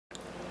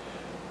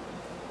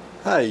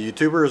Hi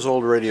YouTubers,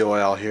 Old Radio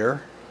Al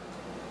here.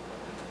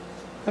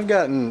 I've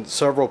gotten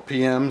several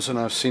PMs and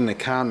I've seen the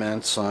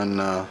comments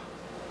on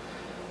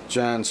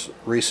John's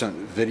recent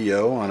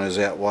video on his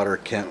Atwater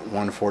Kent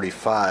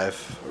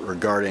 145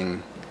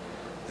 regarding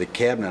the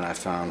cabinet I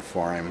found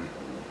for him.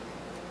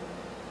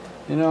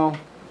 You know,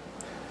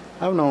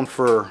 I've known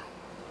for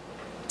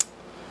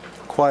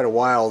quite a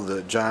while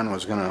that John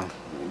was going to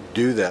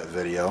do that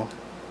video.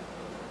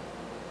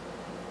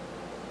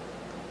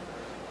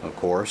 Of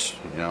course,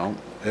 you know,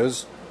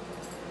 it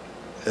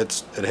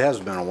has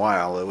been a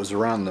while. It was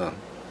around the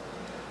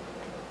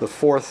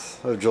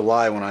 4th of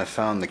July when I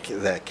found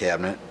that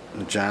cabinet.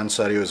 John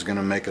said he was going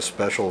to make a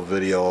special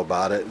video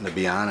about it, and to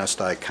be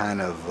honest, I kind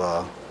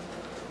of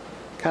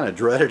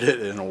dreaded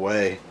it in a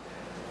way.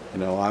 You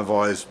know, I've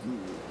always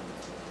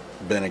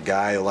been a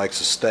guy who likes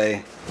to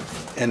stay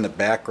in the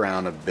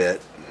background a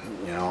bit.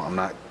 You know, I'm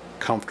not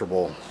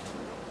comfortable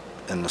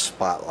in the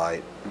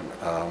spotlight.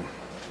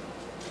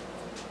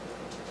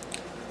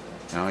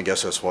 You know, I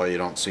guess that's why you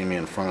don't see me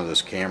in front of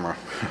this camera.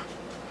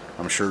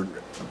 I'm sure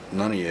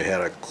none of you had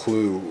a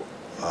clue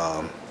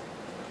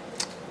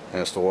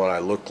as to what I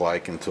look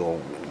like until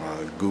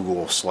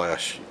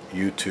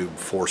Google/YouTube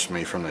forced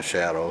me from the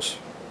shadows.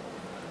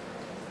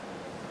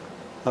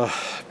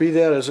 Be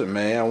that as it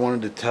may, I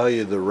wanted to tell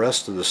you the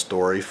rest of the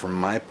story from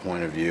my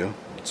point of view.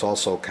 It's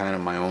also kind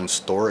of my own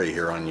story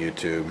here on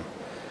YouTube.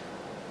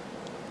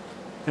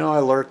 You know,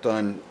 I lurked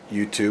on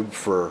YouTube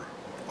for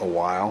a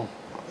while.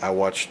 I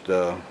watched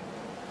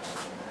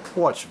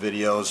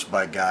videos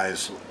by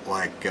guys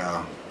like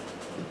John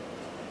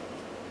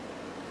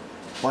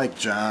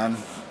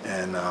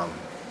and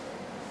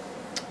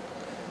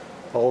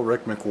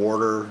Rick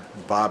McWhorter,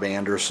 Bob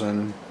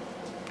Anderson,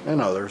 and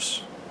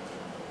others.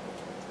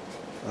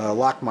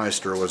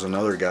 Lockmeister was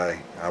another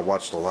guy. I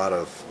watched a lot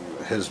of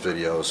his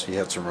videos. He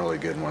had some really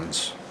good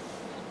ones.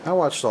 I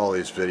watched all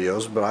these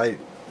videos, but I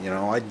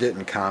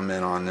didn't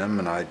comment on them,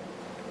 and I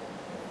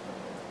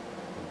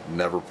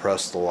never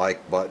pressed the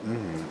like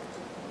button.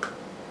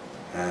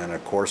 And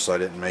of course I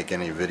didn't make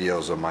any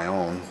videos of my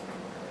own.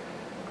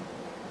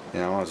 You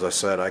know, as I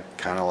said, I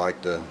kind of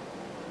like to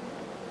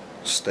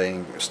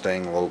staying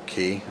low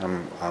key.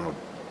 I'm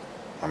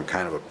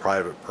kind of a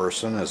private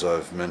person, as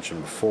I've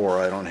mentioned before.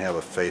 I don't have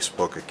a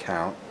Facebook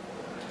account,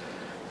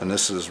 and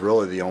this is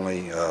really the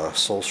only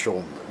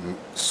social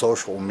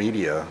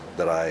media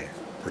that I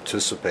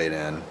participate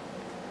in.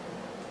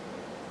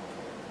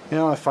 You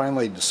know, I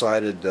finally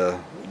decided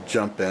to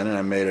jump in, and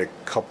I made a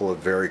couple of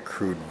very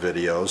crude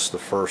videos. The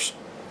first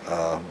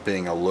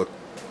being a look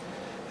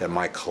at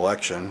my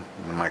collection.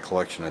 And my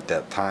collection at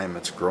that time,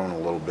 it's grown a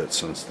little bit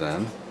since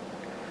then,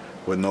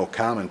 with no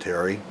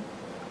commentary,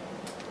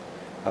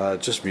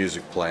 just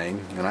music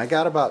playing. And I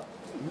got about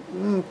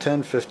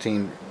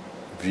 10-15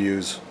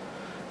 views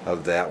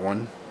of that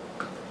one,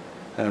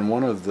 and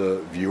one of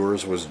the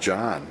viewers was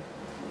John.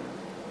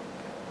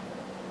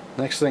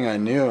 Next thing I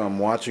knew, I'm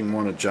watching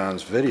one of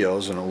John's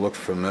videos and it looked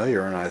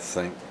familiar, and I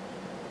think,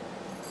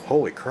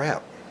 holy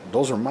crap,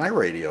 those are my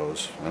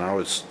radios. And I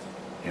was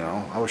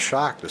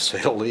shocked, to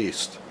say the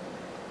least.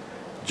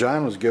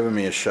 John was giving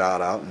me a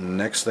shout out, and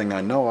next thing I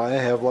know, I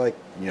have like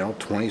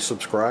 20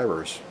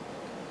 subscribers.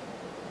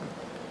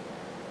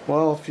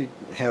 Well, if you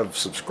have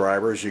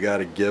subscribers, you got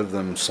to give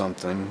them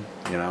something,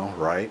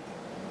 right?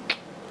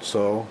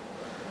 So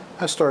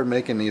I started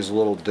making these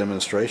little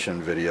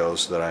demonstration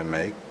videos that I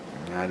make.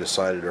 And I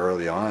decided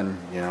early on,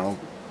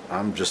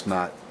 I'm just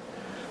not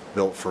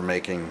built for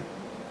making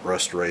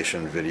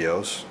restoration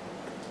videos.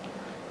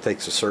 It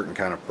takes a certain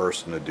kind of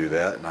person to do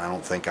that, and I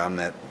don't think I'm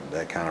that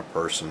kind of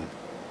person.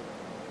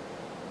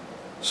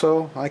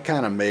 So I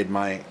kind of made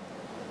my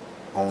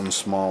own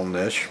small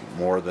niche,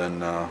 more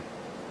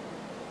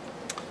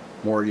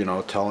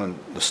telling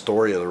the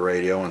story of the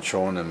radio and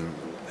showing them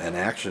in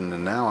action.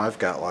 And now I've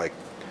got like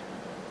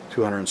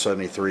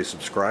 273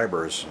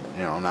 subscribers.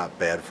 Not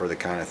bad for the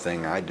kind of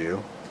thing I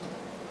do.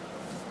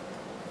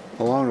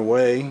 Along the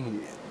way,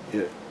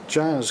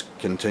 John has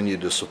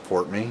continued to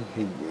support me.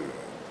 He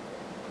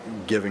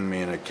giving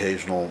me an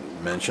occasional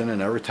mention,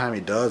 and every time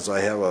he does,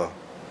 I have a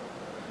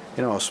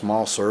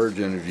small surge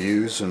in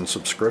views and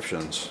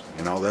subscriptions.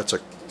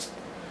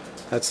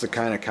 That's the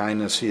kind of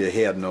kindness he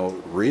had no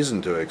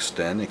reason to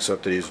extend,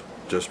 except that he's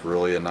just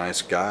really a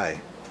nice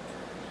guy.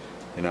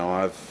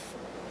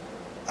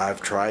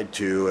 I've tried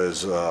to,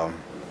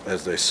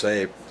 as they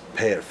say,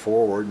 pay it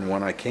forward, and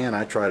when I can,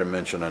 I try to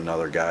mention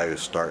another guy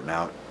who's starting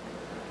out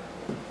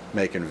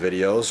making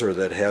videos, or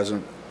that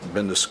hasn't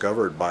been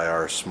discovered by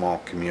our small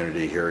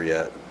community here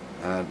yet.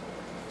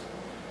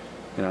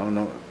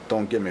 No,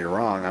 don't get me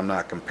wrong, I'm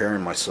not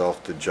comparing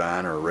myself to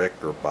John or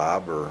Rick or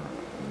Bob or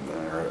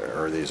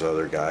these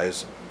other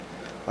guys.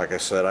 Like I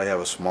said, I have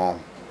a small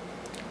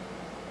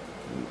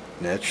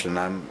niche, and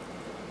I'm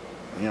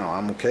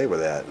okay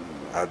with that.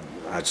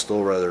 I'd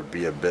still rather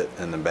be a bit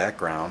in the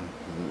background.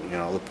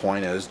 The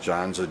point is,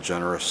 John's a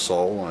generous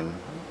soul, and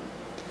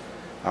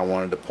I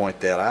wanted to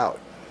point that out.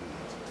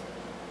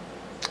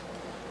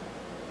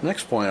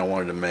 Next point I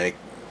wanted to make,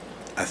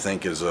 I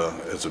think, is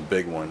a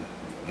big one.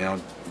 You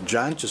know,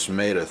 John just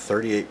made a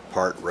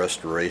 38-part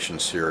restoration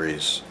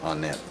series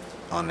on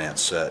that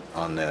set,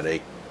 on that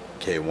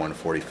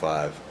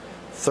AK-145.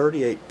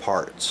 38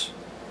 parts.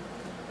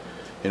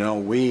 You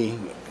know,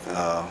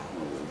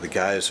 the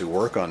guys who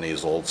work on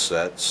these old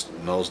sets,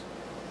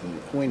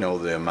 we know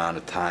the amount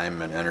of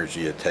time and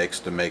energy it takes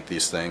to make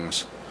these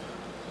things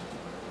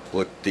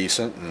look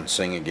decent and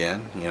sing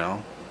again, you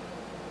know.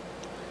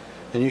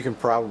 And you can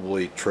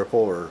probably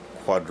triple or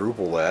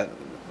quadruple that,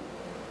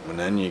 and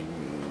then you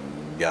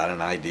got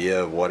an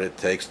idea of what it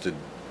takes to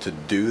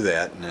do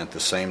that, and at the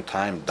same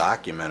time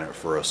document it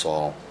for us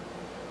all.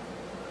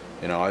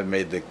 You know, I've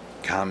made the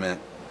comment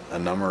a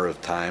number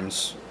of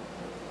times,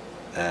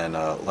 and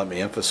let me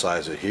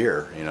emphasize it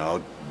here. You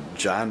know,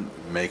 John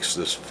makes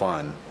this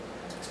fun.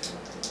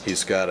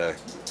 He's got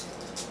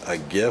a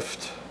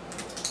gift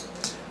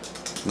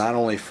not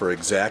only for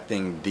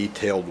exacting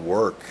detailed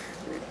work,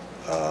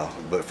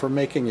 but for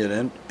making it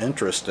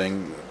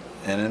interesting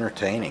and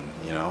entertaining.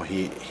 You know,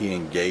 he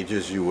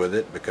engages you with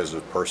it because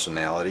of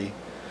personality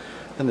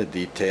and the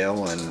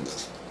detail, and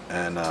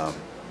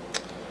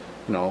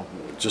you know,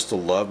 just the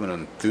love and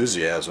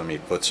enthusiasm he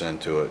puts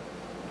into it.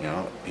 You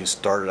know, he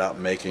started out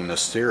making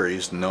this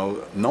series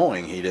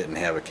knowing he didn't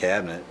have a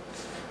cabinet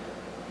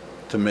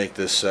to make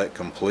this set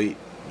complete.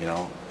 You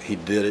know, he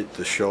did it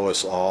to show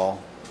us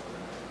all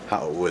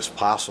how it was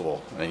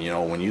possible. And you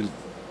know, when you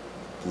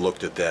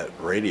looked at that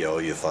radio,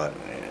 you thought,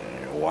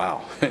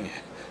 wow.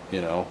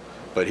 You know,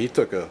 but he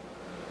took a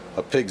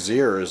pig's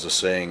ear, as the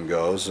saying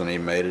goes, and he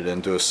made it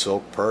into a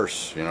silk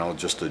purse. You know,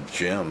 just a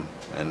gem.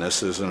 And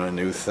this isn't a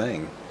new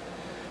thing.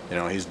 You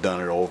know, he's done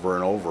it over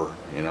and over.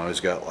 You know, he's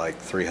got like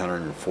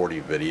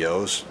 340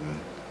 videos and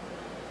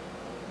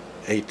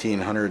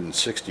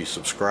 1,860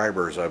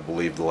 subscribers, I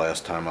believe, the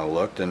last time I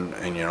looked, and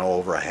you know,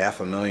 over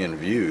 500,000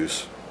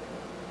 views.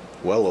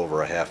 Well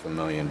over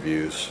 500,000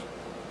 views.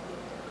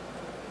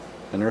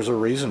 And there's a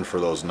reason for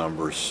those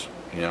numbers,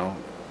 you know.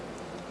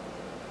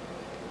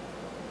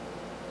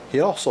 He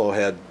also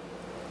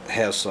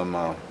has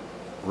some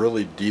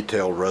really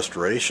detailed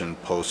restoration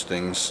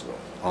postings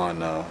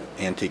on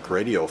Antique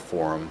Radio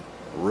Forum.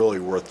 Really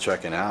worth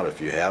checking out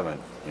if you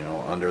haven't. You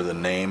know, under the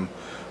name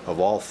of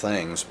all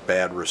things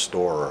Bad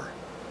Restorer,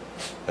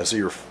 as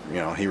he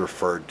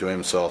referred to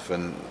himself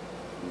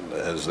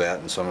as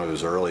that in some of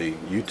his early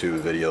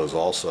YouTube videos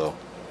also.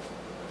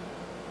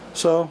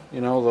 So,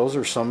 you know, those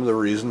are some of the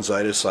reasons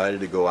I decided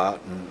to go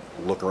out and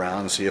look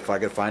around and see if I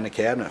could find a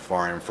cabinet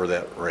for him for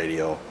that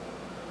radio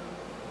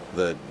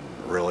that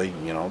really,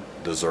 you know,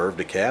 deserved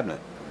a cabinet.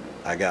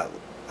 I got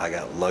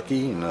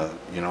lucky, and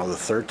you know, the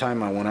third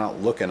time I went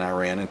out looking, I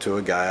ran into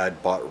a guy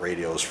I'd bought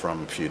radios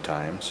from a few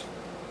times.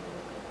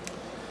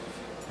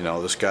 You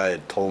know, this guy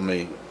had told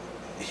me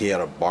he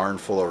had a barn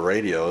full of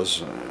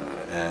radios,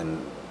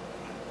 and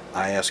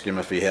I asked him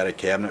if he had a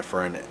cabinet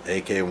for an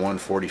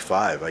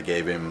AK-145. I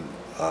gave him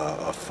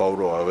a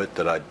photo of it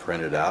that I'd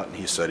printed out, and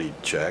he said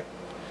he'd check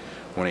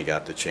when he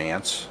got the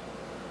chance.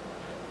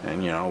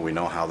 And you know, we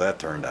know how that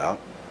turned out.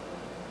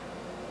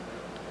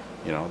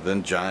 You know,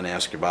 then John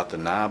asked about the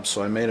knobs,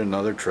 so I made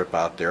another trip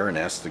out there and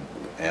asked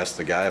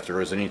the guy if there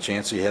was any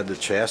chance he had the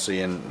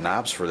chassis and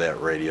knobs for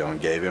that radio, and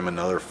gave him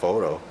another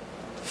photo.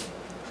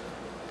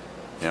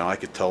 You know, I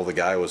could tell the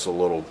guy was a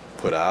little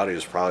put out. He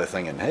was probably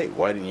thinking, hey,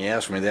 why didn't you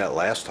ask me that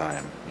last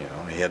time? You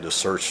know, he had to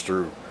search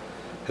through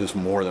his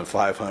more than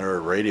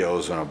 500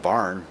 radios in a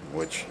barn,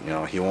 which, you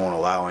know, he won't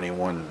allow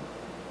anyone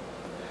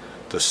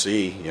to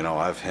see. You know,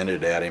 I've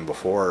hinted at him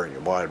before,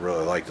 well, I'd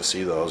really like to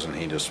see those, and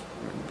he just,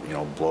 you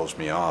know, blows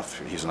me off.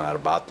 He's not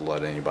about to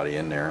let anybody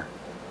in there.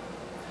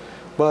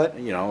 But,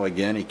 you know,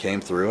 again, he came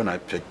through, and I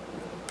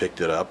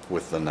picked it up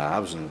with the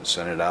knobs and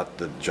sent it out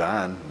to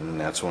John, and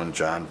that's when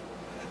John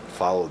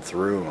followed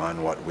through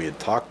on what we had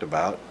talked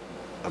about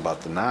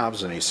the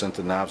knobs, and he sent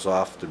the knobs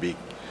off to be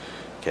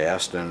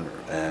cast and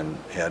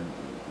had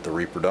the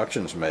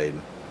reproductions made.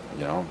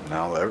 You know,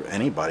 now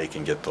anybody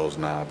can get those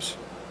knobs.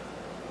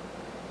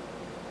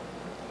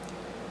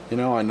 You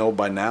know, I know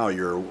by now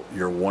you're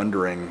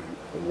wondering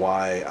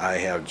why I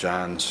have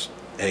John's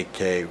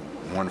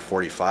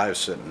AK-145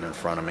 sitting in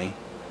front of me.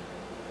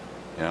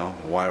 You know,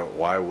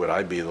 why would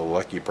I be the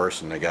lucky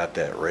person that got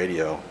that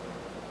radio?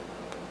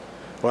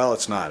 Well,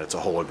 it's not. It's a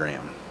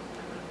hologram.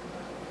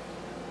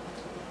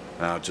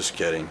 No, just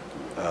kidding.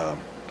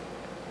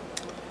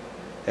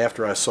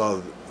 After I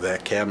saw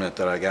that cabinet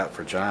that I got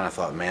for John, I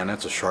thought, man,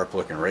 that's a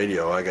sharp-looking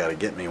radio. I got to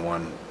get me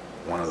one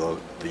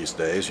of these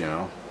days, you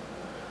know.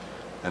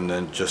 And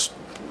then just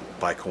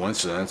by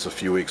coincidence, a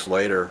few weeks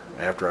later,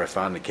 after I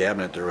found the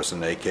cabinet, there was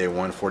an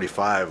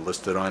AK-145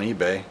 listed on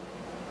eBay.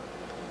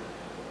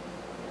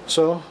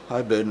 So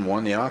I bid and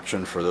won the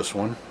auction for this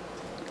one,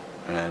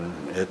 and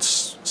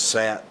it's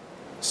sat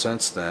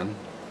since then.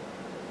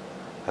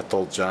 I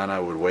told John I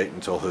would wait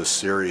until his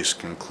series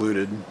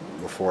concluded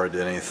before I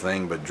did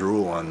anything but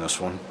drool on this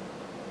one.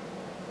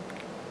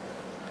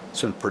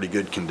 It's in pretty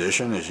good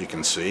condition, as you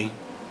can see,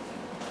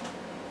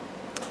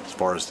 as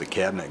far as the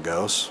cabinet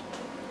goes.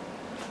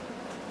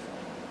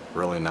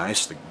 Really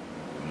nice. You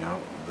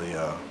know,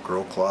 The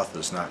grill cloth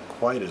is not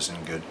quite as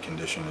in good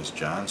condition as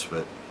John's,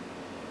 but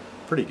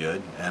pretty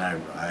good. And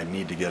I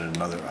need to get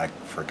another,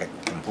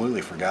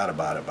 completely forgot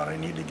about it, but I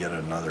need to get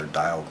another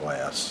dial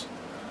glass.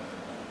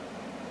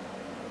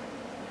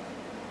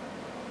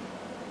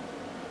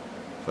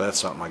 So that's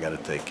something I got to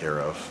take care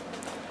of.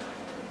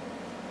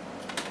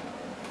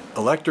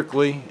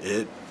 Electrically,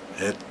 it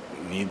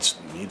needs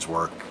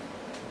work,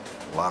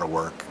 a lot of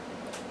work.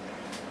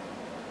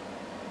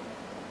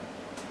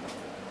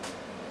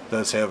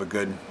 Does have a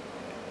good,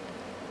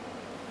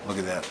 look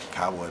at that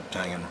cobweb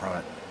hanging from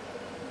it.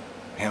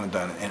 I haven't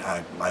done it, and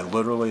I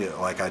literally,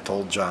 like I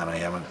told John, I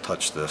haven't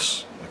touched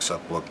this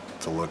except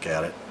to look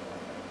at it.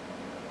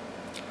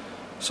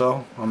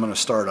 So I'm going to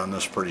start on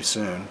this pretty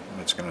soon.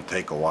 It's going to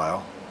take a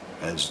while,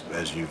 as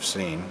you've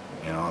seen.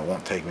 You know, it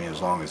won't take me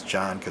as long as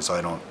John because I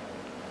don't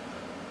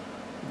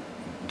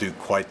do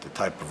quite the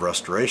type of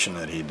restoration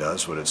that he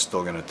does, but it's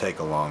still going to take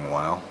a long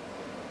while.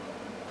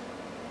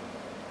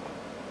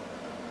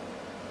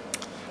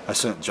 I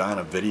sent John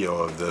a video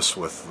of this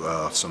with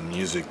some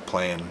music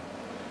playing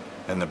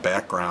in the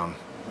background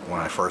when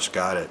I first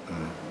got it,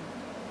 and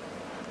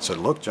said,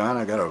 "Look, John,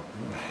 I got a,"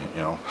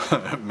 you know,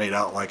 made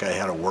out like I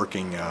had a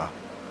working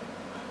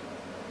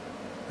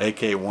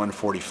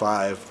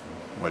AK-145,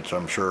 which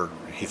I'm sure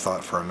he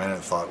thought for a minute,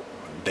 thought,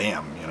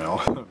 "Damn," you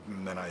know.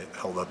 And then I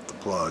held up the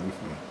plug.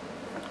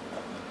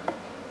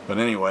 But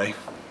anyway.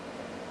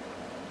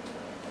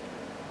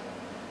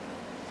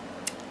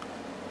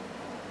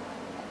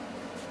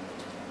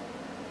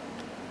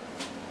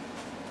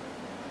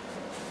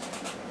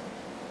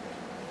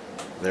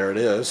 There it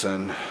is,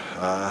 and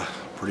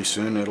pretty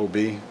soon it'll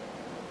be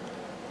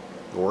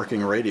the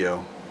working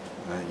radio.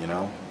 You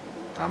know,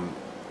 I'm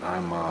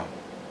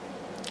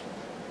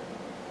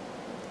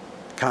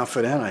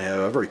confident. I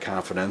have every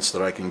confidence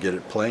that I can get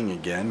it playing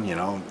again. You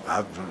know,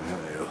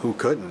 who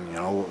couldn't? You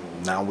know,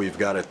 now we've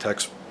got a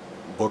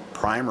textbook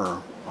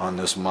primer on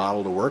this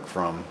model to work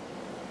from.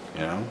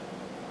 You know,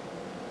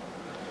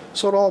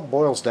 so it all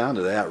boils down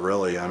to that,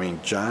 really. I mean,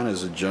 John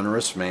is a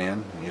generous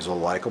man. He's a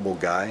likable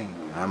guy.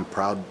 I'm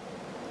proud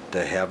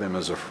to have him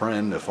as a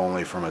friend, if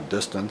only from a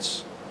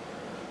distance.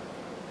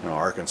 You know,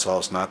 Arkansas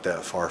is not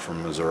that far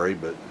from Missouri,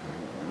 but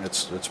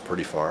it's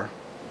pretty far.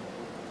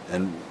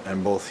 And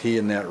both he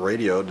and that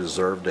radio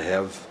deserve to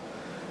have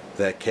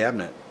that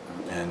cabinet,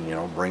 and you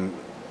know, bring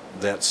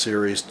that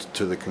series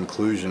to the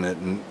conclusion it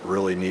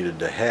really needed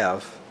to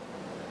have.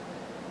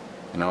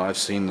 You know, I've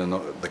seen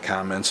the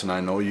comments, and I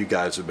know you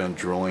guys have been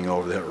drooling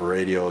over that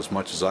radio as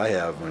much as I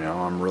have. You know,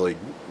 I'm really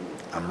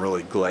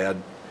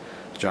glad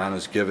John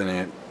has given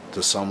it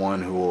to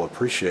someone who will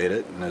appreciate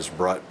it and has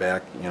brought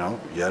back, you know,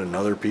 yet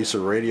another piece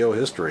of radio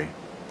history.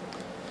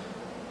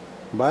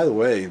 By the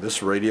way,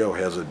 this radio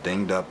has a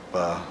dinged up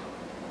a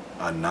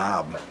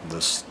knob.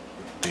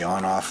 The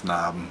on-off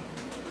knob,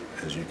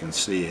 as you can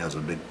see, has a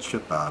big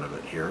chip out of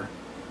it here.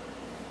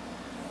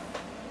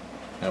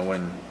 And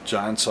when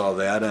John saw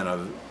that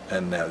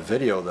in that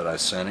video that I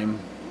sent him,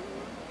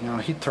 you know,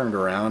 he turned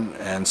around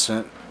and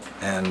sent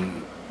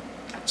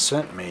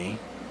me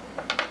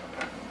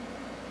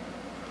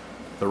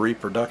the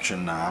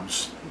reproduction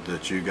knobs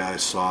that you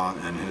guys saw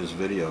in his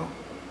video.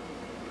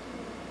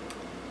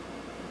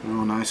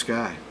 Oh, nice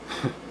guy.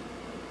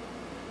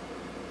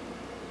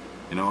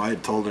 You know, I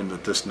had told him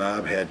that this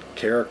knob had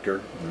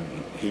character,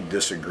 and he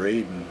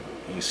disagreed, and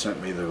he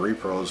sent me the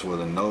repros with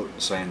a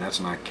note saying that's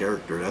not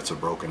character, that's a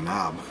broken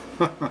knob.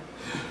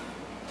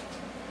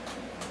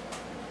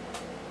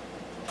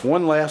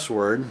 One last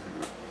word,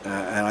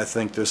 and I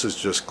think this is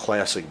just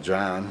classic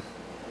John.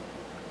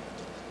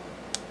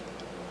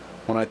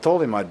 When I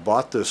told him I'd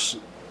bought this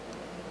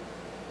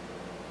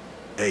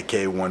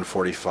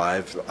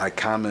AK-145, I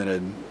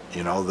commented,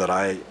 you know, that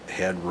I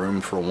had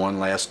room for one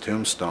last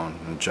tombstone,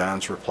 and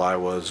John's reply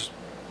was,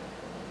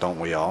 "Don't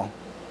we all?"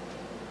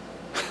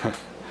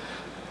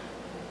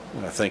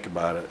 When I think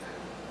about it.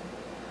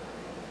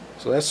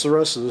 So that's the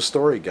rest of the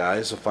story,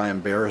 guys. If I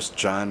embarrass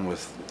John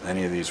with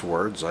any of these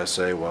words, I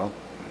say, well,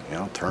 you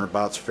know,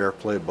 turnabout's fair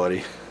play,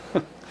 buddy.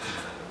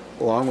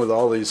 Along with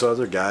all these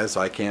other guys,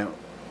 I can't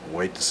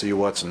wait to see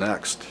what's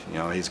next. You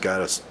know, he's got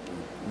us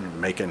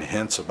making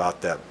hints about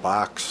that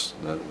box,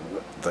 the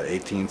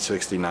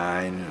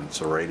 1869, and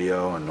it's a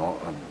radio, and all,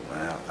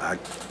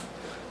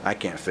 I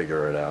can't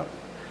figure it out.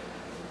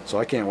 So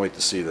I can't wait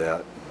to see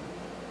that.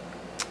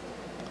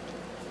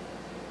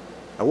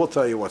 I will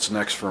tell you what's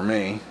next for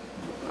me.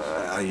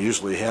 I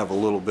usually have a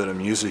little bit of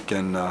music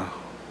in my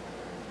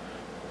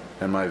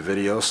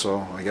videos,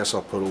 so I guess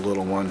I'll put a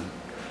little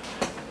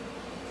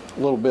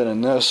bit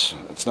in this.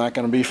 It's not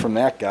going to be from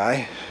that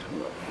guy,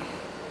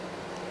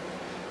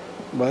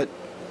 but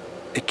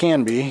it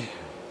can be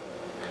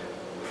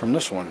from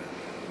this one.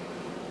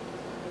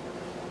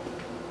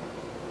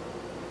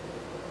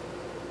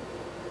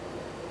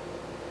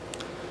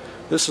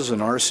 This is an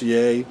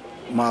RCA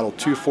Model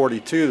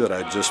 242 that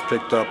I just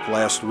picked up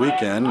last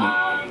weekend.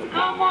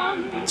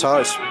 That's how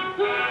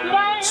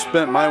I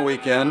spent my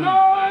weekend.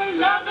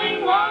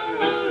 Loving one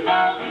who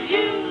loves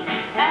you,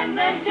 and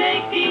then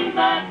taking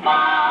that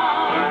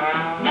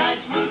vow.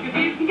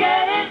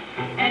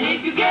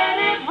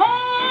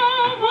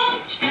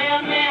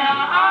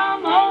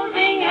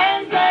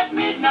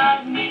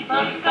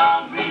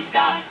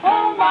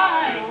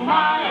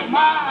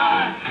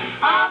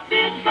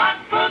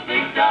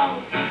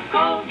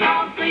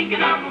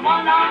 thinking of the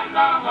one I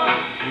love.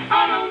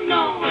 I don't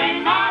know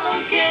and I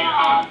don't care.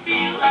 I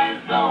feel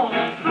as though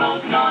I'm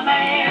floating on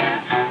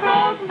air.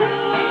 Floating to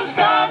the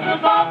stars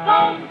above,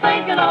 I'm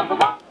thinking of the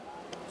one.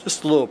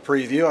 Just a little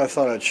preview. I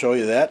thought I'd show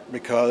you that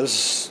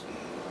because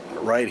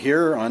right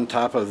here on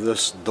top of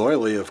this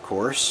doily, of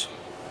course,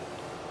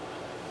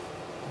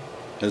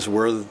 is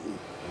where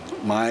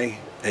my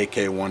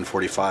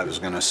AK-145 is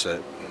going to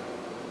sit.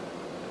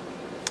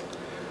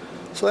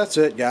 So that's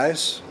it,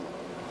 guys.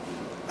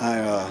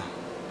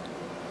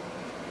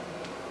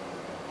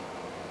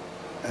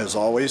 As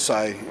always,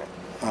 I'm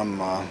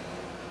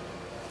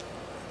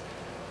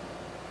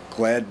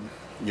glad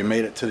you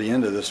made it to the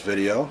end of this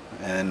video,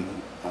 and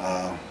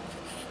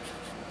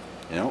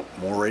you know,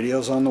 more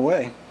radios on the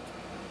way.